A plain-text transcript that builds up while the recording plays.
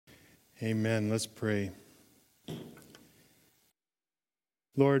Amen. Let's pray.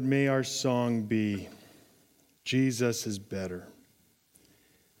 Lord, may our song be, Jesus is better.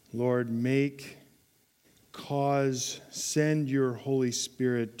 Lord, send your Holy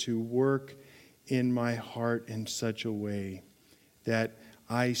Spirit to work in my heart in such a way that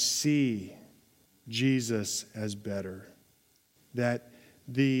I see Jesus as better, that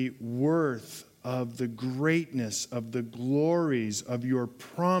the worth of the greatness of the glories of your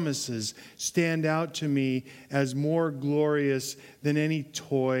promises stand out to me as more glorious than any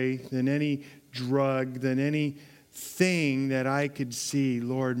toy, than any drug, than any thing that I could see.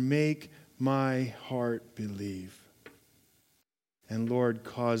 Lord, make my heart believe. And Lord,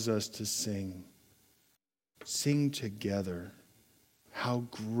 cause us to sing. Sing together how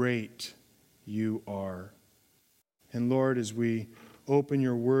great you are. And Lord, as we open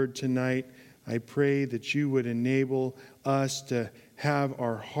your word tonight, I pray that you would enable us to have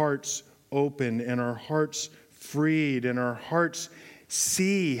our hearts open and our hearts freed and our hearts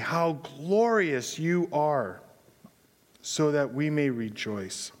see how glorious you are so that we may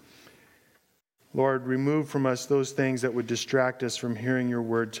rejoice. Lord, remove from us those things that would distract us from hearing your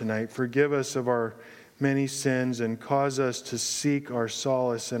word tonight. Forgive us of our many sins and cause us to seek our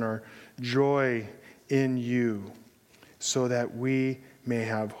solace and our joy in you so that we may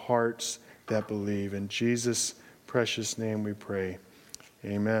have hearts that believe. In Jesus' precious name we pray.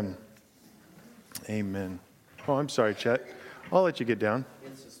 Amen. Amen. Oh, I'm sorry, Chet. I'll let you get down.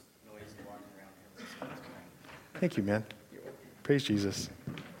 It's just noisy walking around here. Thank you, man. Praise Jesus.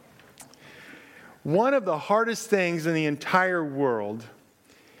 One of the hardest things in the entire world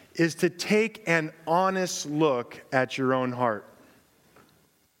is to take an honest look at your own heart.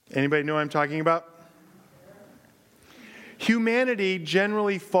 Anybody know what I'm talking about? Humanity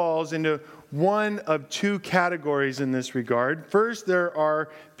generally falls into one of two categories in this regard. First, there are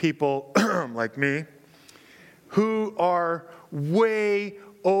people like me who are way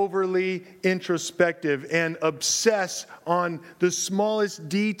overly introspective and obsess on the smallest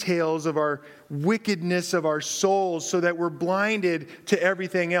details of our wickedness of our souls so that we're blinded to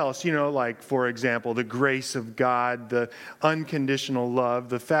everything else. You know, like, for example, the grace of God, the unconditional love,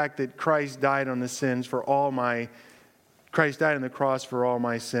 the fact that Christ died on the cross for all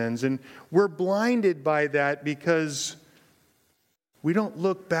my sins. And we're blinded by that because we don't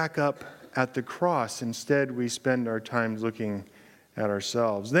look back up at the cross. Instead, we spend our time looking at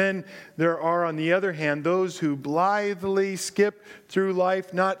ourselves. Then there are, on the other hand, those who blithely skip through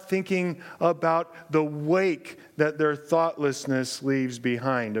life, not thinking about the wake that their thoughtlessness leaves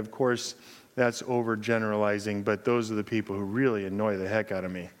behind. Of course, that's overgeneralizing, but those are the people who really annoy the heck out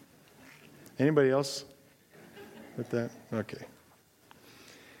of me. Anybody else with that? Okay.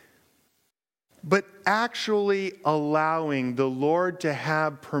 But actually allowing the Lord to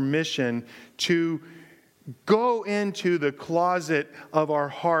have permission to go into the closet of our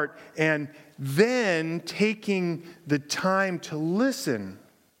heart and then taking the time to listen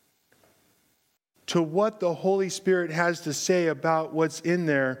to what the Holy Spirit has to say about what's in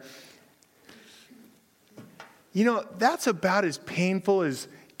there. You know, that's about as painful as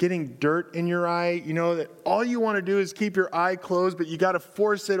getting dirt in your eye. You know, that all you want to do is keep your eye closed, but you got to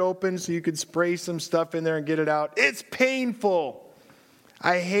force it open so you can spray some stuff in there and get it out. It's painful.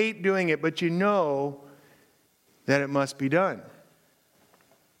 I hate doing it, but you know that it must be done.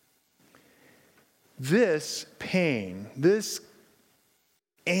 This pain, this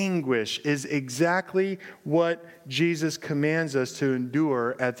anguish is exactly what Jesus commands us to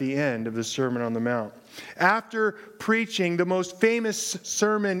endure at the end of the Sermon on the Mount. After preaching the most famous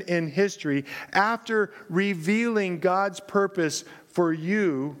sermon in history, after revealing God's purpose for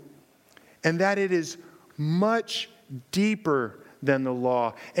you, and that it is much deeper than the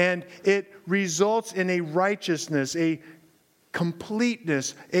law, and it results in a righteousness, a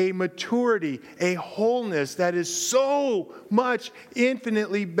completeness, a maturity, a wholeness that is so much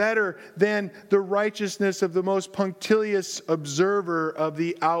infinitely better than the righteousness of the most punctilious observer of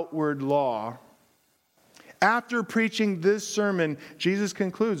the outward law. After preaching this sermon, Jesus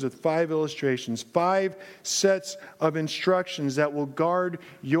concludes with 5 illustrations, 5 sets of instructions that will guide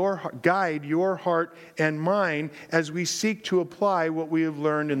your heart and mind as we seek to apply what we have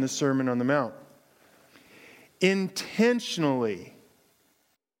learned in the Sermon on the Mount. Intentionally,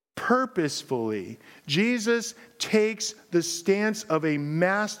 purposefully, Jesus takes the stance of a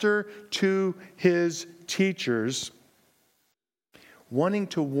master to his teachers, wanting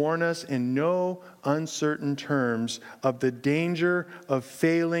to warn us in no uncertain terms of the danger of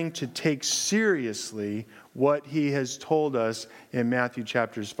failing to take seriously what he has told us in Matthew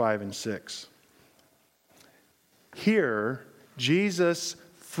chapters 5 and 6. Here, Jesus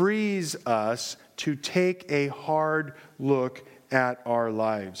frees us to take a hard look at our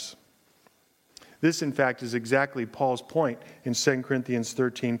lives. This, in fact, is exactly Paul's point in 2 Corinthians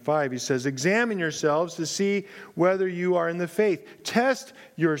 13:5. He says, "Examine yourselves to see whether you are in the faith. Test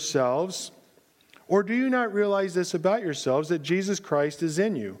yourselves. Or do you not realize this about yourselves, that Jesus Christ is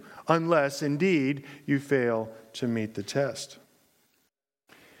in you, unless indeed you fail to meet the test?"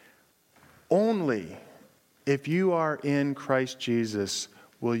 Only if you are in Christ Jesus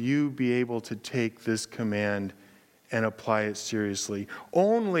will you be able to take this command and apply it seriously.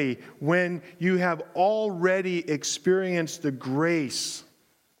 Only when you have already experienced the grace,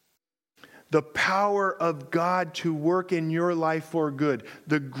 the power of God to work in your life for good,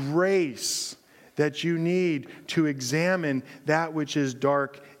 the grace that you need to examine that which is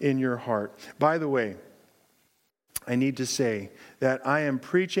dark in your heart. By the way, I need to say that I am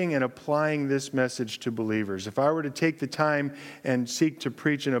preaching and applying this message to believers. If I were to take the time and seek to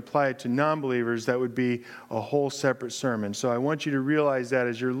preach and apply it to non-believers, that would be a whole separate sermon. So I want you to realize that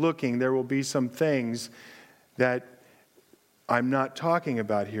as you're looking, there will be some things that I'm not talking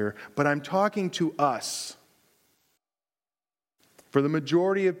about here, but I'm talking to us. For the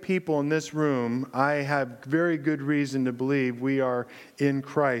majority of people in this room, I have very good reason to believe we are in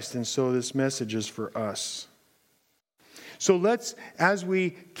Christ, and so this message is for us. So let's, as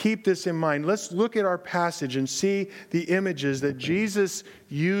we keep this in mind, let's look at our passage and see the images that Jesus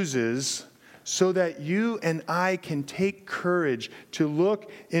uses so that you and I can take courage to look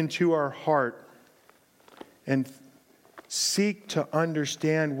into our heart and seek to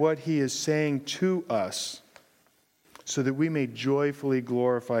understand what He is saying to us, so that we may joyfully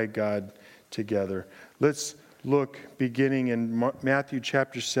glorify God together. Let's look beginning in Matthew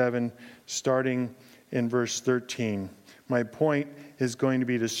chapter 7, starting in verse 13. My point is going to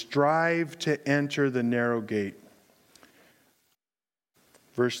be to strive to enter the narrow gate.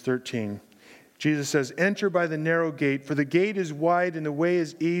 Verse 13. Jesus says, "Enter by the narrow gate, for the gate is wide and the way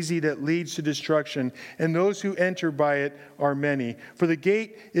is easy that leads to destruction, and those who enter by it are many. For the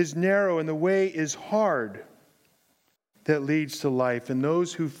gate is narrow and the way is hard that leads to life, and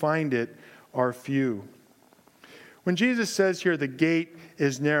those who find it are few." When Jesus says here the gate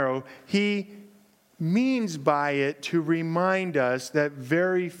is narrow, He means by it to remind us that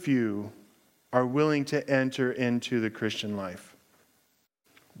very few are willing to enter into the Christian life.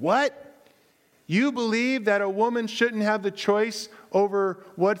 What? You believe that a woman shouldn't have the choice over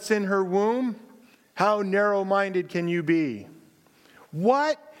what's in her womb? How narrow-minded can you be?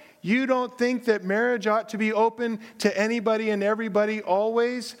 What? You don't think that marriage ought to be open to anybody and everybody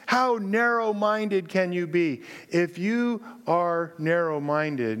always? How narrow-minded can you be? If you are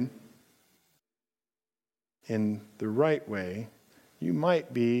narrow-minded in the right way, you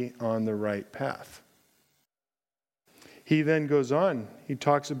might be on the right path. He then goes on. He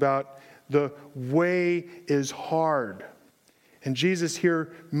talks about the way is hard. And Jesus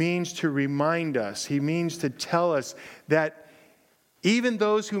here means to remind us. He means to tell us that even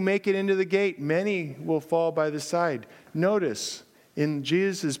those who make it into the gate, many will fall by the side. Notice in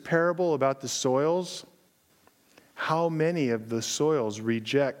Jesus' parable about the soils, how many of the soils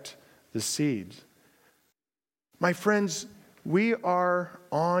reject the seeds. My friends, we are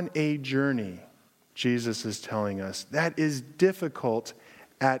on a journey, Jesus is telling us, that is difficult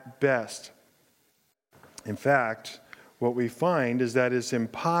at best. In fact, what we find is that it's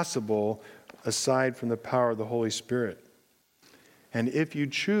impossible aside from the power of the Holy Spirit. And if you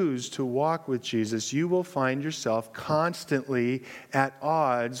choose to walk with Jesus, you will find yourself constantly at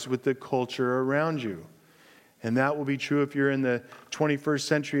odds with the culture around you. And that will be true if you're in the 21st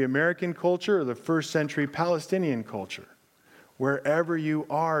century American culture or the first century Palestinian culture. Wherever you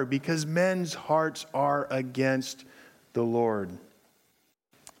are, because men's hearts are against the Lord.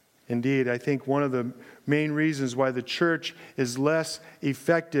 Indeed, I think one of the main reasons why the church is less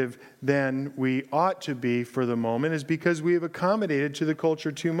effective than we ought to be for the moment is because we have accommodated to the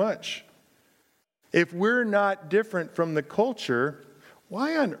culture too much. If we're not different from the culture,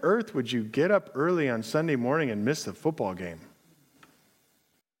 why on earth would you get up early on Sunday morning and miss the football game?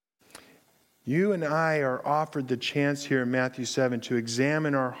 You and I are offered the chance here in Matthew 7 to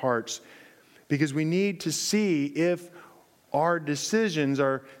examine our hearts, because we need to see if our decisions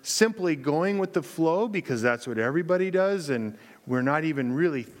are simply going with the flow because that's what everybody does and we're not even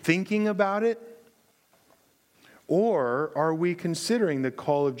really thinking about it. Or are we considering the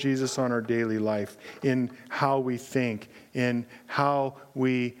call of Jesus on our daily life in how we think, in how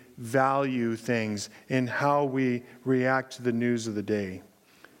we value things, in how we react to the news of the day?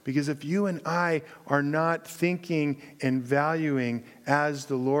 Because if you and I are not thinking and valuing as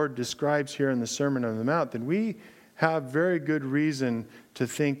the Lord describes here in the Sermon on the Mount, then we have very good reason to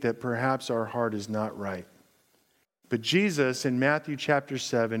think that perhaps our heart is not right. But Jesus in Matthew chapter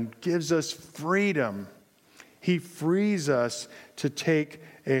 7 gives us freedom. He frees us to take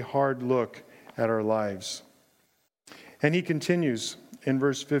a hard look at our lives. And he continues in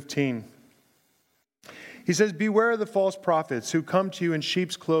verse 15. He says, "Beware of the false prophets who come to you in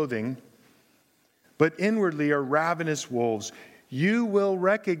sheep's clothing, but inwardly are ravenous wolves. You will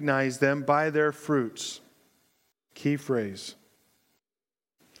recognize them by their fruits." Key phrase.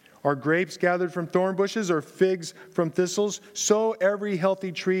 "Are grapes gathered from thorn bushes or figs from thistles? So every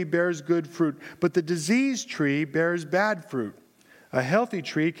healthy tree bears good fruit, but the diseased tree bears bad fruit. A healthy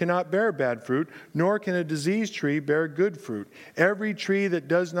tree cannot bear bad fruit, nor can a diseased tree bear good fruit. Every tree that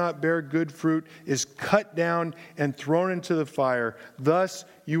does not bear good fruit is cut down and thrown into the fire. Thus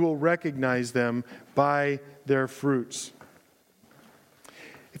you will recognize them by their fruits."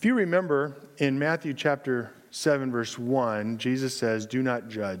 If you remember in Matthew chapter 7 verse 1, Jesus says, "Do not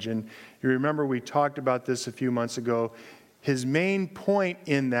judge." And you remember we talked about this a few months ago. His main point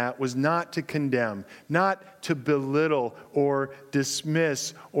in that was not to condemn, not to belittle or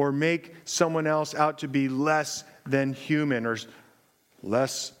dismiss or make someone else out to be less than human or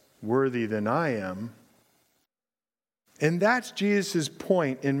less worthy than I am. And that's Jesus'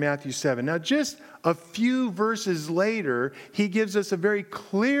 point in Matthew 7. Now, just a few verses later, he gives us a very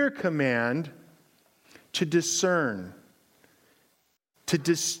clear command to discern, to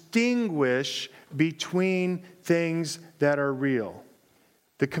distinguish between things that are real.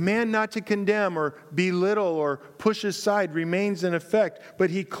 The command not to condemn or belittle or push aside remains in effect, but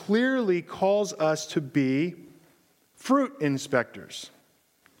he clearly calls us to be fruit inspectors.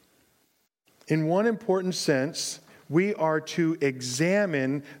 In one important sense, we are to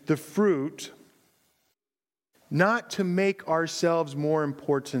examine the fruit, not to make ourselves more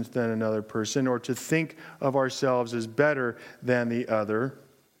important than another person or to think of ourselves as better than the other,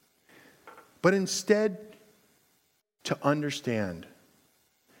 but instead to understand,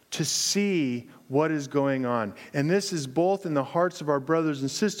 to see what is going on. And this is both in the hearts of our brothers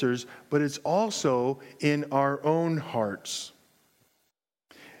and sisters, but it's also in our own hearts.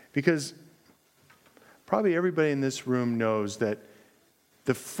 Because probably everybody in this room knows that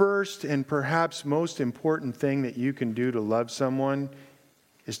the first and perhaps most important thing that you can do to love someone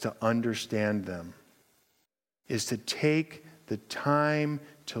is to understand them, is to take the time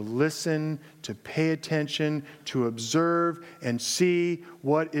to listen, to pay attention, to observe and see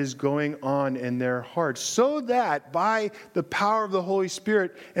what is going on in their hearts, so that by the power of the Holy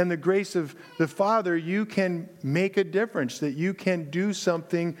Spirit and the grace of the Father, you can make a difference, that you can do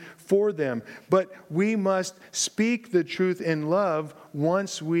something for them. But we must speak the truth in love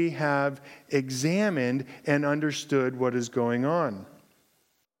once we have examined and understood what is going on.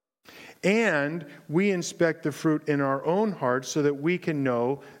 And we inspect the fruit in our own hearts so that we can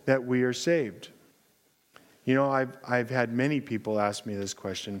know that we are saved. You know, I've had many people ask me this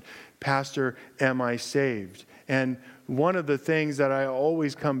question, "Pastor, am I saved?" And one of the things that I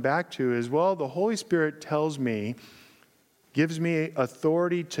always come back to is, well, the Holy Spirit tells me, gives me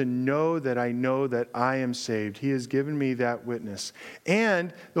authority to know that I am saved. He has given me that witness.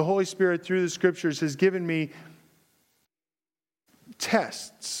 And the Holy Spirit, through the Scriptures, has given me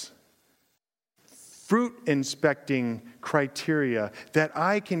tests, fruit inspecting criteria that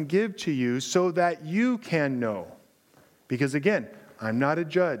I can give to you so that you can know. Because again, I'm not a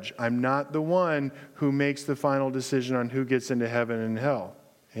judge. I'm not the one who makes the final decision on who gets into heaven and hell.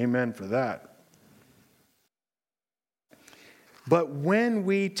 Amen for that. But when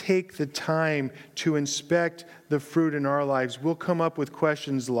we take the time to inspect the fruit in our lives, we'll come up with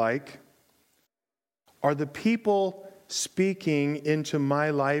questions like, are the people speaking into my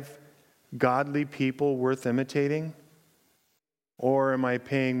life godly people worth imitating? Or am I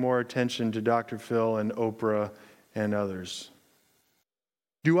paying more attention to Dr. Phil and Oprah and others?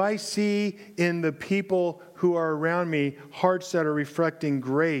 Do I see in the people who are around me hearts that are reflecting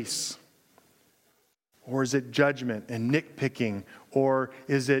grace? Or is it judgment and nitpicking? Or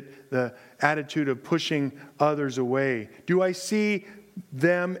is it the attitude of pushing others away? Do I see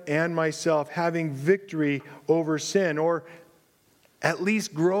them and myself having victory over sin, or at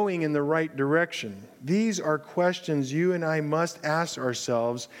least growing in the right direction? These are questions you and I must ask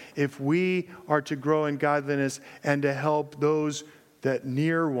ourselves if we are to grow in godliness and to help those that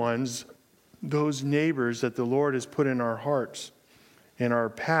near ones, those neighbors that the Lord has put in our hearts, in our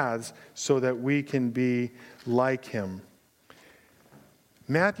paths, so that we can be like Him.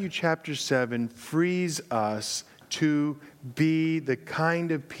 Matthew chapter 7 frees us to be the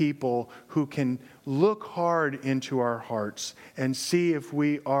kind of people who can look hard into our hearts and see if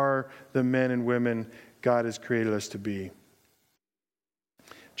we are the men and women God has created us to be.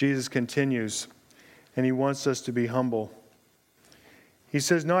 Jesus continues, and he wants us to be humble. He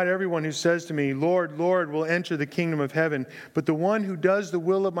says, "Not everyone who says to me, 'Lord, Lord,' will enter the kingdom of heaven, but the one who does the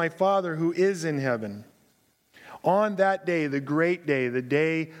will of my Father who is in heaven. On that day, the great day, the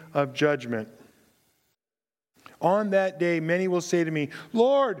day of judgment. On that day, many will say to me,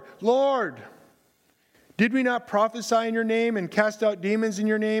 'Lord, Lord, did we not prophesy in your name and cast out demons in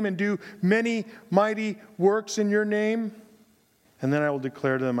your name and do many mighty works in your name?' And then I will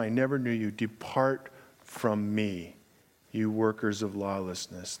declare to them, 'I never knew you. Depart from me, you workers of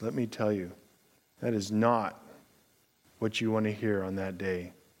lawlessness.'" Let me tell you, that is not what you want to hear on that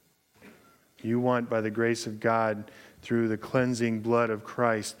day. You want, by the grace of God, through the cleansing blood of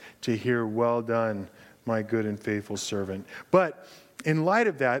Christ, to hear, "Well done, my good and faithful servant." But in light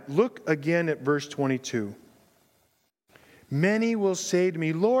of that, look again at verse 22. "Many will say to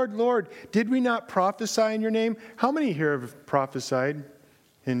me, 'Lord, Lord, did we not prophesy in your name?'" How many here have prophesied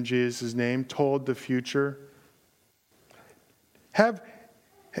in Jesus' name, told the future? Have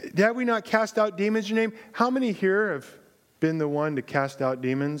we not cast out demons in your name? How many here have been the one to cast out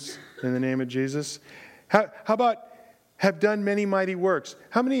demons in the name of Jesus? How about have done many mighty works?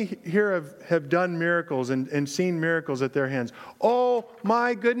 How many here have done miracles and seen miracles at their hands? Oh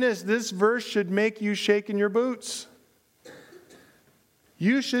my goodness, this verse should make you shake in your boots.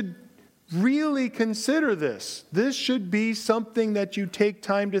 You should really consider this. This should be something that you take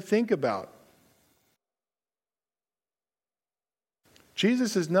time to think about.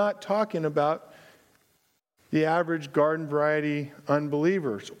 Jesus is not talking about the average garden variety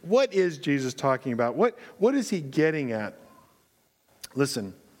unbelievers. What is Jesus talking about? What is he getting at?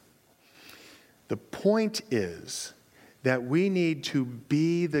 Listen, the point is that we need to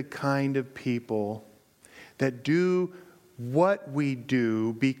be the kind of people that do what we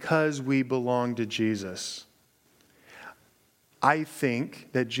do because we belong to Jesus. I think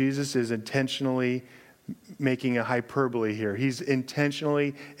that Jesus is intentionally making a hyperbole here. He's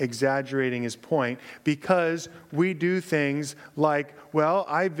intentionally exaggerating his point because we do things like, well,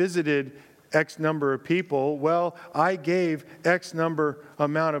 I visited X number of people. Well, I gave X number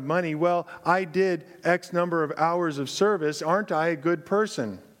amount of money. Well, I did X number of hours of service. Aren't I a good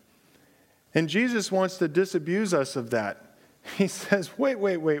person? And Jesus wants to disabuse us of that. He says,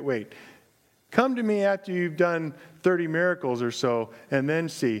 wait. Come to me after you've done 30 miracles or so, and then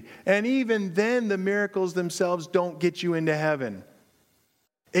see. And even then, the miracles themselves don't get you into heaven.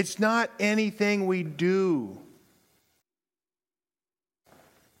 It's not anything we do.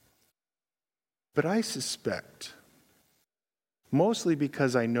 But I suspect, mostly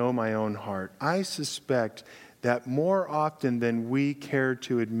because I know my own heart, I suspect that more often than we care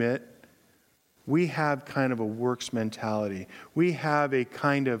to admit, we have kind of a works mentality. We have a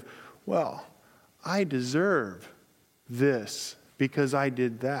kind of, well, I deserve this because I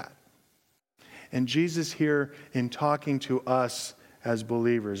did that. And Jesus here, in talking to us as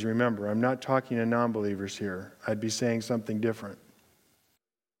believers, remember, I'm not talking to non-believers here. I'd be saying something different.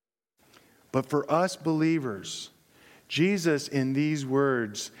 But for us believers, Jesus in these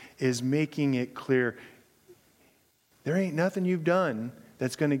words is making it clear, there ain't nothing you've done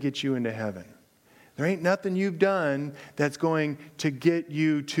that's going to get you into heaven. There ain't nothing you've done that's going to get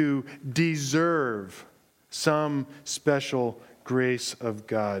you to deserve some special grace of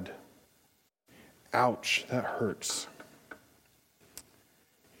God. Ouch, that hurts.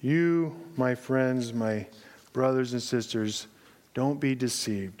 You, my friends, my brothers and sisters, don't be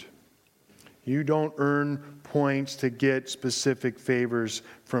deceived. You don't earn points to get specific favors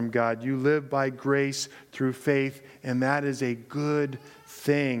from God. You live by grace through faith, and that is a good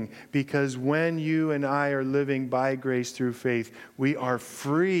thing. Because when you and I are living by grace through faith, we are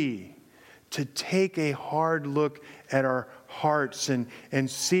free to take a hard look at our hearts and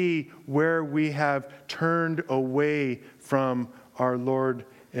see where we have turned away from our Lord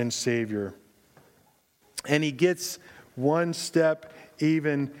and Savior. And he gets one step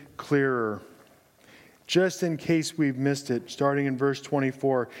even clearer. Just in case we've missed it, starting in verse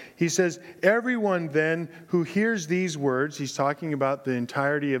 24, he says, "Everyone then who hears these words," he's talking about the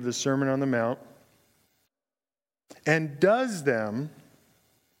entirety of the Sermon on the Mount, "and does them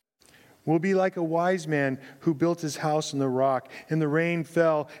will be like a wise man who built his house on the rock, and the rain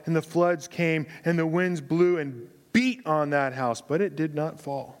fell, and the floods came, and the winds blew and beat on that house, but it did not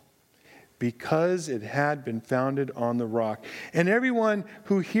fall, because it had been founded on the rock. And everyone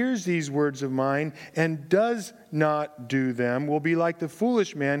who hears these words of mine and does not do them will be like the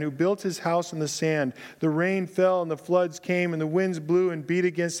foolish man who built his house on the sand. The rain fell and the floods came and the winds blew and beat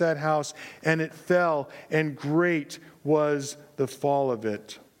against that house, and it fell, and great was the fall of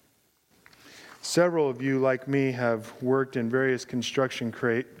it." Several of you, like me, have worked in various construction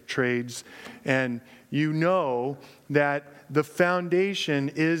trades, and you know that the foundation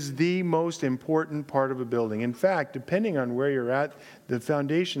is the most important part of a building. In fact, depending on where you're at, the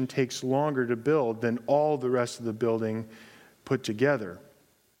foundation takes longer to build than all the rest of the building put together.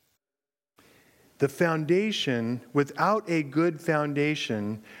 The foundation, without a good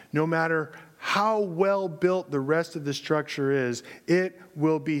foundation, no matter how well built the rest of the structure is, it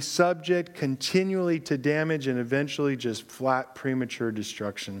will be subject continually to damage and eventually just flat, premature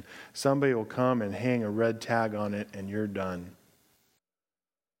destruction. Somebody will come and hang a red tag on it and you're done.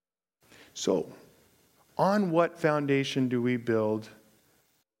 So, on what foundation do we build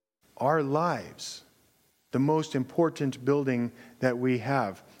our lives? The most important building that we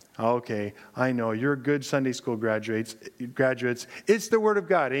have. Okay, I know, you're good Sunday school graduates. It's the Word of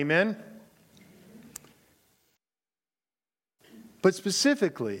God, amen? But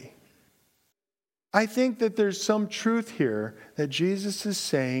specifically, I think that there's some truth here that Jesus is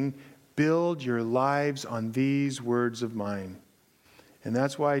saying, build your lives on these words of mine. And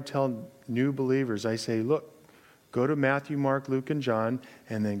that's why I tell new believers, I say, look, go to Matthew, Mark, Luke, and John,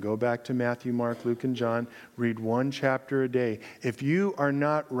 and then go back to Matthew, Mark, Luke, and John. Read one chapter a day. If you are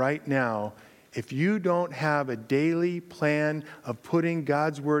not right now, if you don't have a daily plan of putting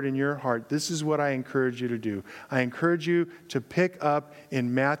God's word in your heart, this is what I encourage you to do. I encourage you to pick up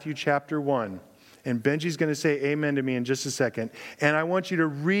in Matthew chapter 1. And Benji's going to say amen to me in just a second. And I want you to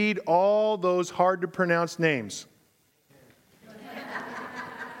read all those hard to pronounce names.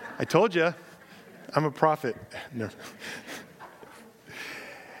 I told you, I'm a prophet. No.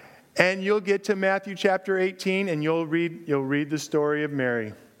 And you'll get to Matthew chapter 18 and you'll read the story of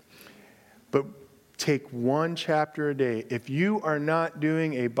Mary. But take one chapter a day. If you are not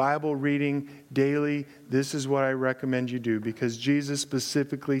doing a Bible reading daily, this is what I recommend you do, because Jesus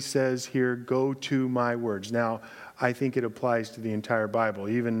specifically says here, go to my words. Now, I think it applies to the entire Bible,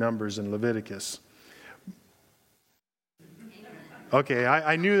 even Numbers and Leviticus. Okay,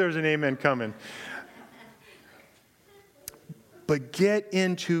 I knew there was an amen coming. But get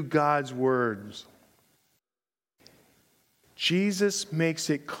into God's words. Jesus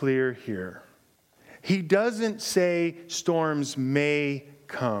makes it clear here. He doesn't say storms may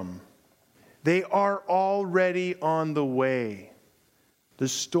come. They are already on the way. The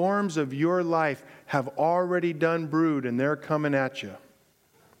storms of your life have already done brewed and they're coming at you.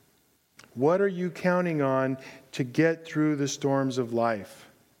 What are you counting on to get through the storms of life?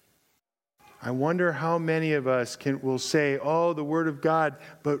 I wonder how many of us will say, oh, the Word of God,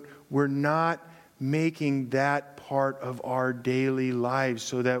 but we're not making that part of our daily lives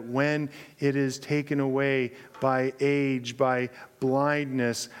so that when it is taken away by age, by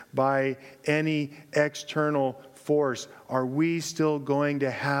blindness, by any external force, are we still going to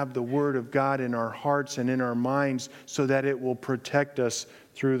have the Word of God in our hearts and in our minds so that it will protect us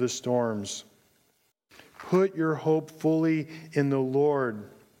through the storms? Put your hope fully in the Lord,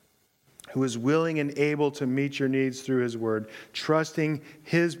 who is willing and able to meet your needs through His Word, trusting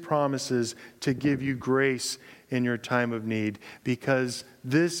His promises to give you grace in your time of need, because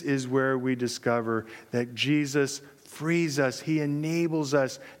this is where we discover that Jesus frees us. He enables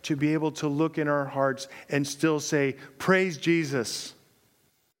us to be able to look in our hearts and still say, praise Jesus.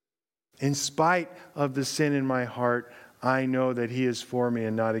 In spite of the sin in my heart, I know that He is for me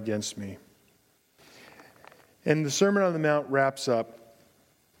and not against me. And the Sermon on the Mount wraps up.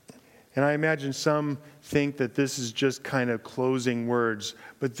 And I imagine some think that this is just kind of closing words.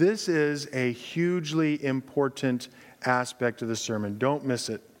 But this is a hugely important aspect of the sermon. Don't miss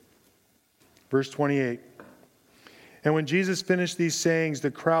it. Verse 28. And when Jesus finished these sayings, the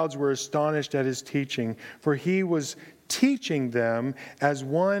crowds were astonished at His teaching, for He was teaching them as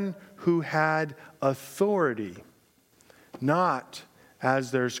one who had authority, not as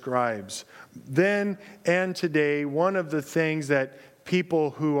their scribes. Then and today, one of the things that people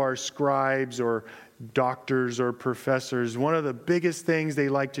who are scribes or doctors or professors, one of the biggest things they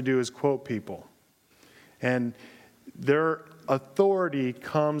like to do is quote people. And their authority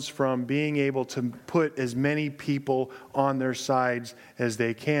comes from being able to put as many people on their sides as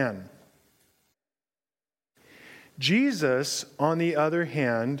they can. Jesus, on the other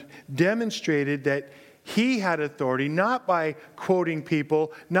hand, demonstrated that He had authority, not by quoting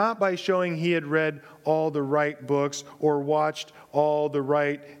people, not by showing He had read all the right books or watched all the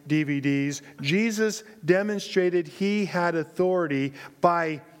right DVDs. Jesus demonstrated He had authority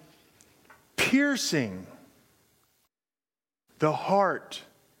by piercing the heart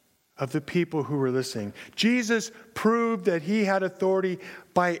of the people who were listening. Jesus proved that He had authority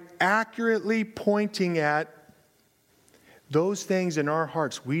by accurately pointing at those things in our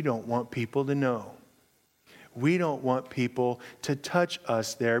hearts, we don't want people to know. We don't want people to touch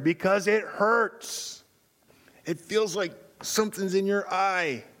us there because it hurts. It feels like something's in your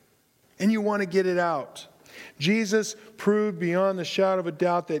eye and you want to get it out. Jesus proved beyond the shadow of a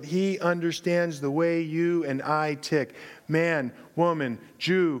doubt that he understands the way you and I tick. Man, woman,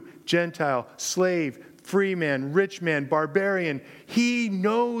 Jew, Gentile, slave, free man, rich man, barbarian. He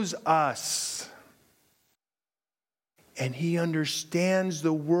knows us. And he understands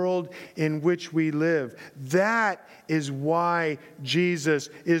the world in which we live. That is why Jesus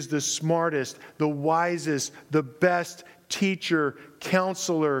is the smartest, the wisest, the best teacher,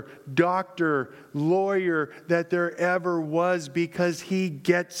 counselor, doctor, lawyer that there ever was, because he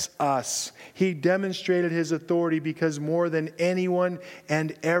gets us. He demonstrated his authority because more than anyone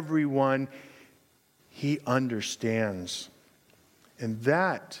and everyone, he understands. And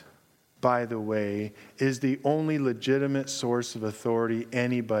that, by the way, is the only legitimate source of authority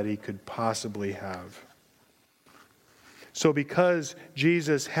anybody could possibly have. So because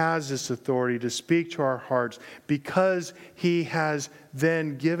Jesus has this authority to speak to our hearts, because he has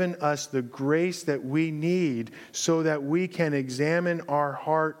then given us the grace that we need so that we can examine our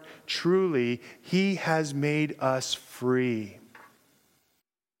heart truly, he has made us free.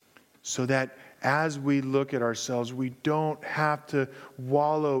 So that as we look at ourselves, we don't have to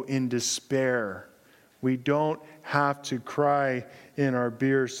wallow in despair. We don't have to cry in our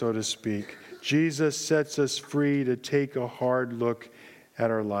beer, so to speak. Jesus sets us free to take a hard look at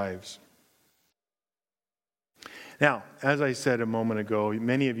our lives. Now, as I said a moment ago,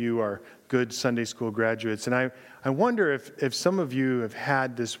 many of you are good Sunday school graduates, and I wonder if some of you have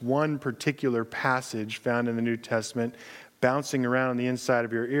had this one particular passage found in the New Testament bouncing around on the inside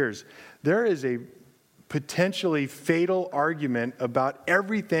of your ears. There is a potentially fatal argument about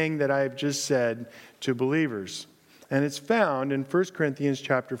everything that I have just said to believers. And it's found in 1 Corinthians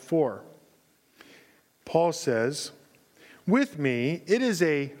chapter 4. Paul says, with me, it is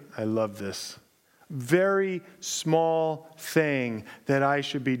I love this, very small thing that I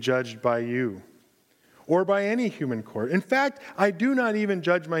should be judged by you or by any human court. In fact, I do not even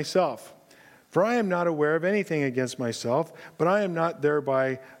judge myself, for I am not aware of anything against myself, but I am not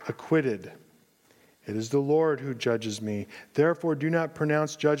thereby acquitted. It is the Lord who judges me. Therefore, do not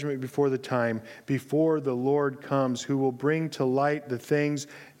pronounce judgment before the time, before the Lord comes, who will bring to light the things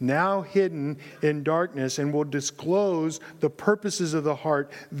now hidden in darkness and will disclose the purposes of the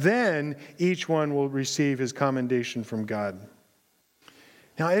heart. Then each one will receive his commendation from God.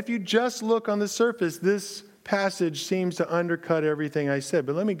 Now, if you just look on the surface, this passage seems to undercut everything I said.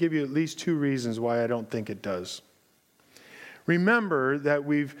 But let me give you at least two reasons why I don't think it does. Remember that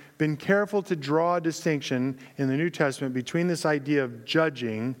we've been careful to draw a distinction in the New Testament between this idea of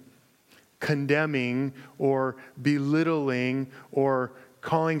judging, condemning, or belittling, or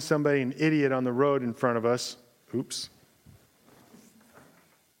calling somebody an idiot on the road in front of us. Oops.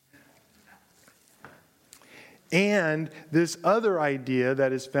 And this other idea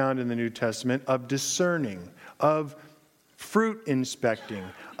that is found in the New Testament of discerning, of fruit inspecting,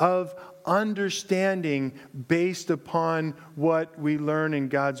 of understanding based upon what we learn in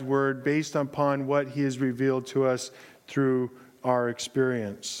God's Word, based upon what he has revealed to us through our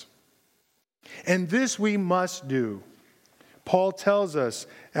experience. And this we must do. Paul tells us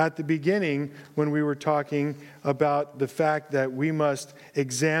at the beginning when we were talking about the fact that we must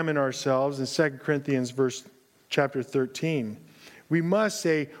examine ourselves in 2 Corinthians chapter 13. We must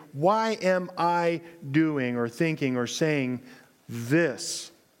say, why am I doing or thinking or saying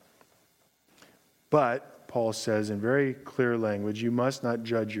this? But, Paul says in very clear language, you must not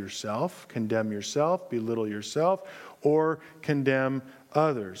judge yourself, condemn yourself, belittle yourself, or condemn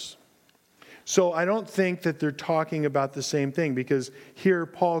others. So I don't think that they're talking about the same thing, because here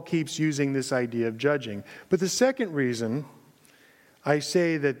Paul keeps using this idea of judging. But the second reason I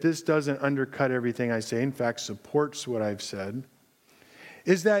say that this doesn't undercut everything I say, in fact supports what I've said,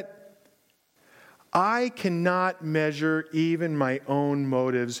 is that I cannot measure even my own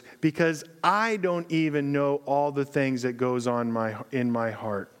motives, because I don't even know all the things that goes on in my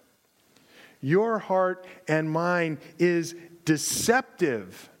heart. Your heart and mine is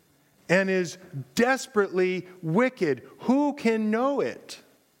deceptive and is desperately wicked. Who can know it?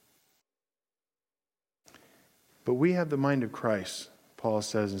 But we have the mind of Christ, Paul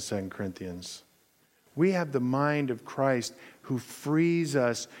says in 2 Corinthians. We have the mind of Christ who frees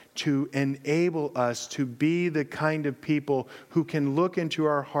us to enable us to be the kind of people who can look into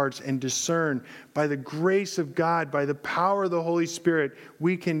our hearts and discern by the grace of God, by the power of the Holy Spirit,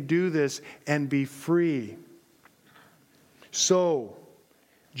 we can do this and be free. So,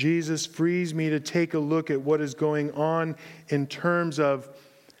 Jesus frees me to take a look at what is going on in terms of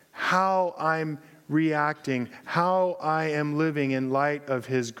how I'm reacting, how I am living in light of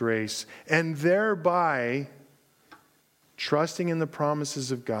His grace, and thereby trusting in the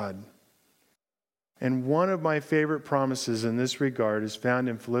promises of God. And one of my favorite promises in this regard is found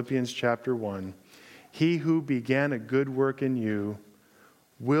in Philippians chapter 1. He who began a good work in you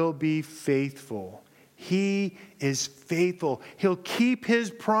will be faithful. He is faithful. He'll keep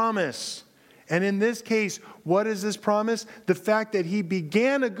His promise. And in this case, what is this promise? The fact that He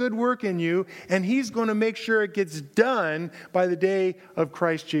began a good work in you, and He's going to make sure it gets done by the day of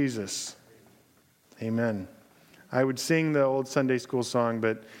Christ Jesus. Amen. I would sing the old Sunday school song,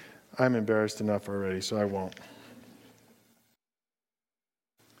 but I'm embarrassed enough already, so I won't.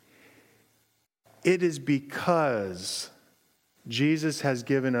 It is because Jesus has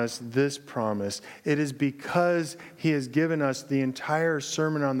given us this promise. It is because He has given us the entire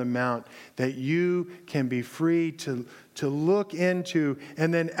Sermon on the Mount that you can be free to look into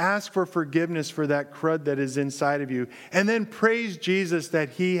and then ask for forgiveness for that crud that is inside of you. And then praise Jesus that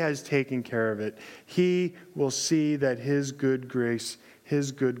He has taken care of it. He will see that His good grace,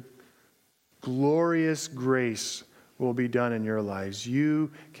 His good glorious grace will be done in your lives. You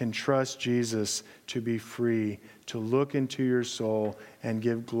can trust Jesus to be free, to look into your soul and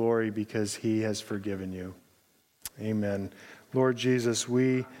give glory because He has forgiven you. Amen. Lord Jesus,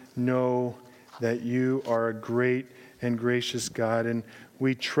 we know that You are a great and gracious God, and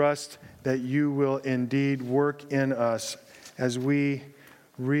we trust that You will indeed work in us as we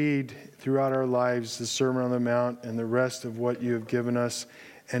read throughout our lives the Sermon on the Mount and the rest of what You have given us,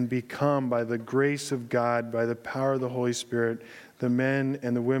 and become, by the grace of God, by the power of the Holy Spirit, the men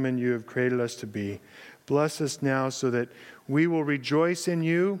and the women You have created us to be. Bless us now so that we will rejoice in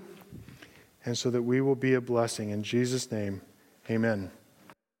You and so that we will be a blessing. In Jesus' name, amen.